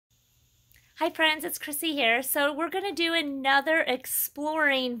Hi friends, it's Chrissy here. So we're going to do another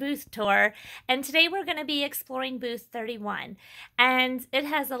exploring booth tour, and today we're going to be exploring booth 31, and it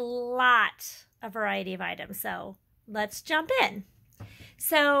has a lot of variety of items, so let's jump in.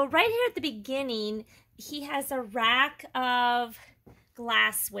 So right here at the beginning, he has a rack of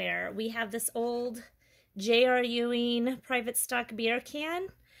glassware. We have this old J.R. Ewing private stock beer can.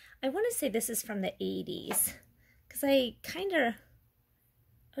 I want to say this is from the 80s, because I kind of...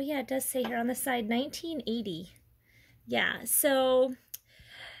 Oh yeah, it does say here on the side, 1980. Yeah, so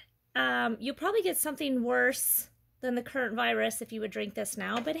you'll probably get something worse than the current virus if you would drink this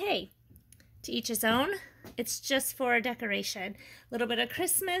now. But hey, to each his own. It's just for decoration. A little bit of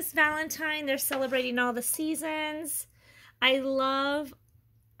Christmas, Valentine. They're celebrating all the seasons. I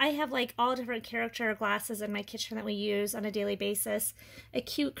have like all different character glasses in my kitchen that we use on a daily basis. A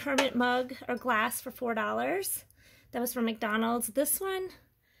cute Kermit mug or glass for $4. That was from McDonald's. This one,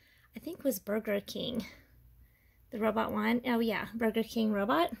 I think, was Burger King, the robot one. Oh yeah, Burger King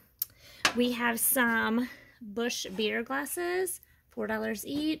robot. We have some Busch beer glasses, $4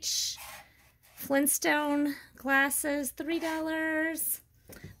 each. Flintstone glasses, $3.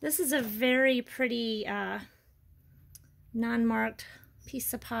 This is a very pretty non-marked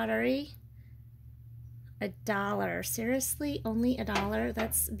piece of pottery. $1. Seriously, only $1.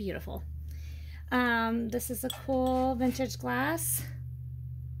 That's beautiful. This is a cool vintage glass.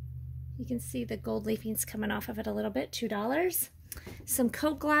 You can see the gold leafings coming off of it a little bit, $2. Some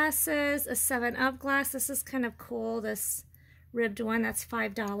Coke glasses, a 7-Up glass. This is kind of cool, this ribbed one, that's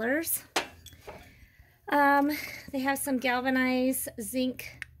 $5. They have some galvanized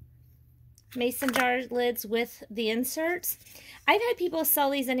zinc mason jar lids with the inserts. I've had people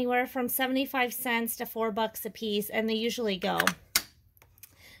sell these anywhere from 75 cents to $4 a piece, and they usually go.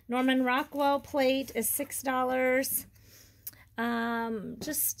 Norman Rockwell plate is $6.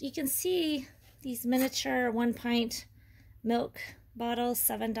 Just, you can see these miniature 1-pint milk bottles,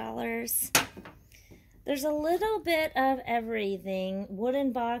 $7. There's a little bit of everything.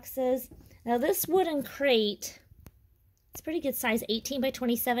 Wooden boxes. Now this wooden crate, it's pretty good size, 18 by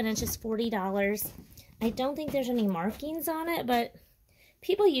 27 inches, $40. I don't think there's any markings on it, but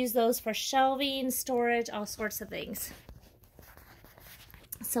people use those for shelving, storage, all sorts of things.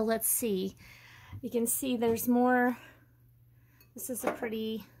 So let's see. You can see there's more. This is a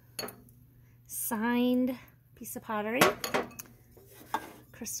pretty signed piece of pottery.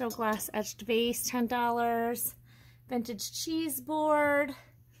 Crystal glass etched vase, $10. Vintage cheese board.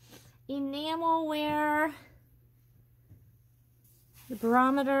 Enamelware. The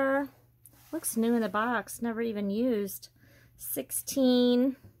barometer. Looks new in the box, never even used.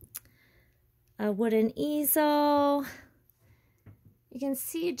 $16. A wooden easel. You can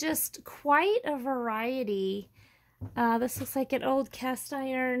see just quite a variety. This looks like an old cast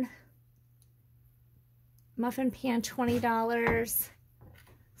iron muffin pan, $20.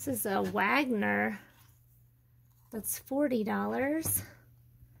 This is a Wagner. That's $40.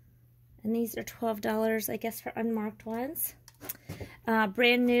 And these are $12, I guess, for unmarked ones.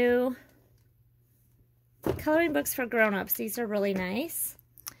 Brand new coloring books for grown-ups. These are really nice.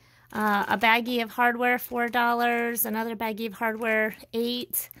 A baggie of hardware, $4. Another baggie of hardware,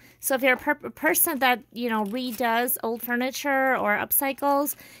 $8. So if you're a person that, you know, redoes old furniture or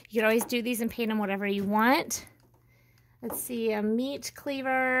upcycles, you can always do these and paint them whatever you want. Let's see, a meat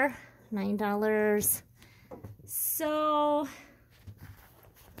cleaver, $9. So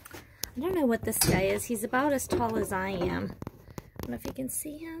I don't know what this guy is. He's about as tall as I am. I don't know if you can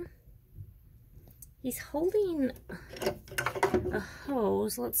see him. He's holding a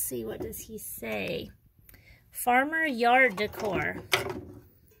hose. Let's see, what does he say? Farmer yard decor.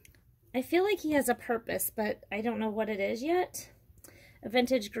 I feel like he has a purpose, but I don't know what it is yet. A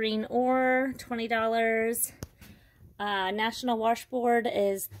vintage green ore, $20. National washboard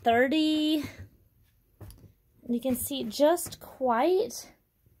is $30. And you can see just quite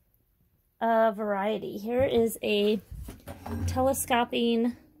a variety. Here is a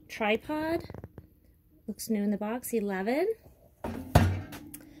telescoping tripod. Looks new in the box, $11.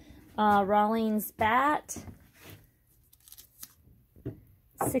 Rawlings bat,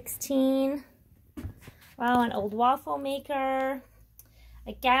 $16. Wow, an old waffle maker.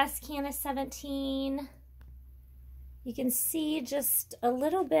 A gas can is $17. You can see just a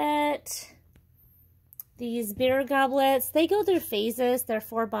little bit. These beer goblets, they go through phases. They're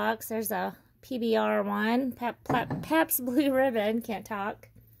 $4. There's a PBR one, Pabst Blue Ribbon, can't talk.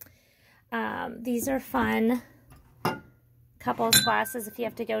 These are fun. Couples glasses if you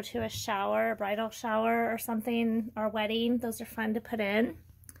have to go to a shower, a bridal shower or something, or wedding. Those are fun to put in.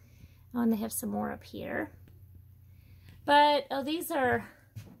 Oh, and they have some more up here. But, oh, these are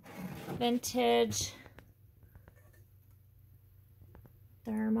vintage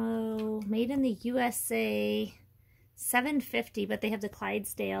thermo, made in the USA, $7.50, but they have the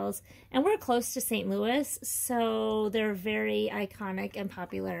Clydesdales, and we're close to St. Louis, so they're very iconic and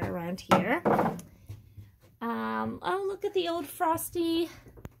popular around here. Oh, look at the old Frosty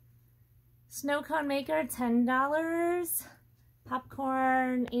snow cone maker, $10.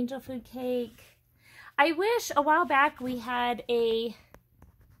 Popcorn, angel food cake. I wish a while back we had a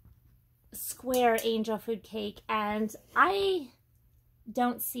square angel food cake, and I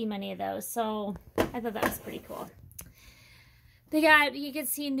don't see many of those, so I thought that was pretty cool. They got, you can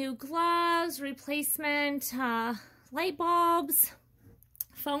see new gloves, replacement light bulbs,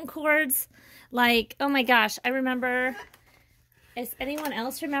 phone cords. Like, oh my gosh, I remember, does anyone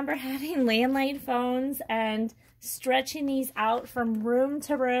else remember having landline phones and stretching these out from room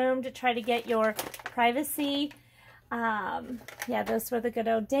to room to try to get your privacy? Yeah, those were the good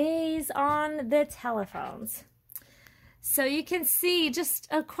old days on the telephones. So you can see just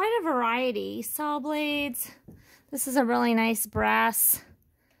quite a variety. Saw blades. This is a really nice brass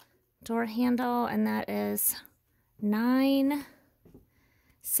door handle, and that is $9.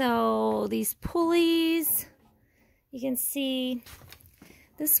 So these pulleys, you can see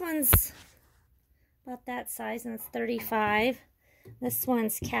this one's about that size, and it's $35. This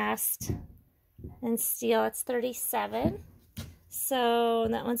one's cast and steel, it's $37. So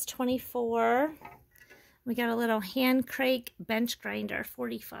that one's $24. We got a little hand crank bench grinder,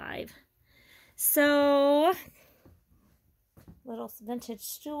 $45. So little vintage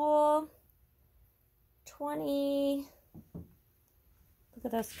stool, $20. Look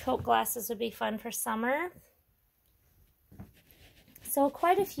at those Coke glasses, would be fun for summer. So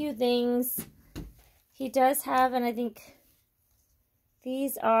quite a few things. He does have, and I think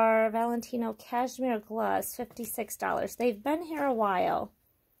these are Valentino cashmere gloves, $56. They've been here a while.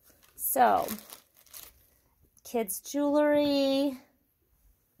 So kids jewelry,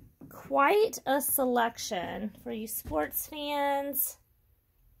 quite a selection for you sports fans.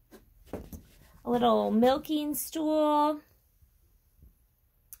 A little milking stool.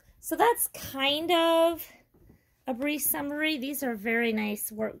 So that's kind of a brief summary. These are very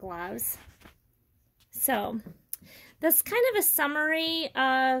nice work gloves. So that's kind of a summary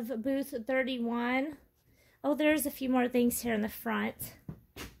of booth 31. Oh, there's a few more things here in the front.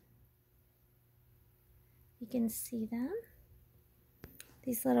 You can see them.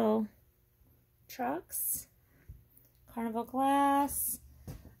 These little trucks, carnival glass,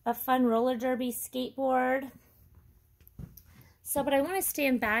 a fun roller derby skateboard. So, but I want to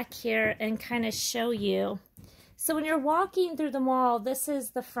stand back here and kind of show you. So when you're walking through the mall, this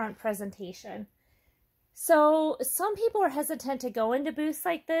is the front presentation. So some people are hesitant to go into booths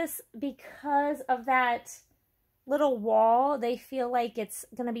like this because of that little wall. They feel like it's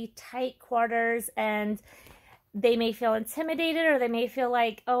going to be tight quarters, and they may feel intimidated, or they may feel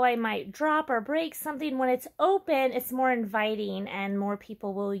like, oh, I might drop or break something. When it's open, it's more inviting and more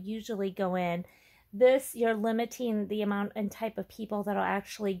people will usually go in. This, you're limiting the amount and type of people that'll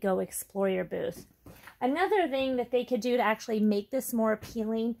actually go explore your booth. Another thing that they could do to actually make this more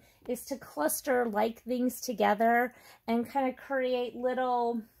appealing is to cluster like things together and kind of create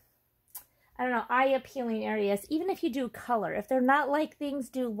little, I don't know, eye-appealing areas. Even if you do color, if they're not like things,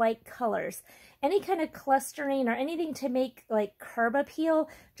 do like colors. Any kind of clustering or anything to make like curb appeal,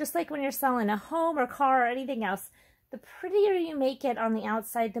 just like when you're selling a home or car or anything else. The prettier you make it on the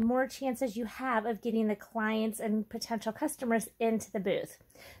outside, the more chances you have of getting the clients and potential customers into the booth.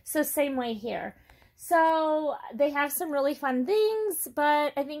 So same way here. So they have some really fun things,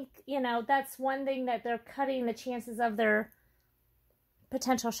 but I think, you know, that's one thing that they're cutting the chances of their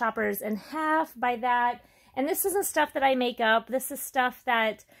potential shoppers in half by that. And this isn't stuff that I make up. This is stuff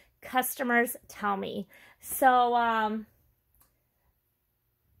that customers tell me. So,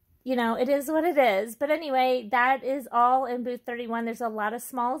 you know, it is what it is. But anyway, that is all in booth 31. There's a lot of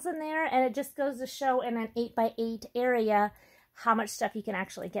smalls in there, and it just goes to show in an 8x8 area how much stuff you can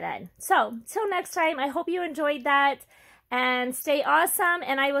actually get in. So, till next time, I hope you enjoyed that, and stay awesome,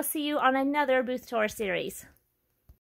 and I will see you on another booth tour series.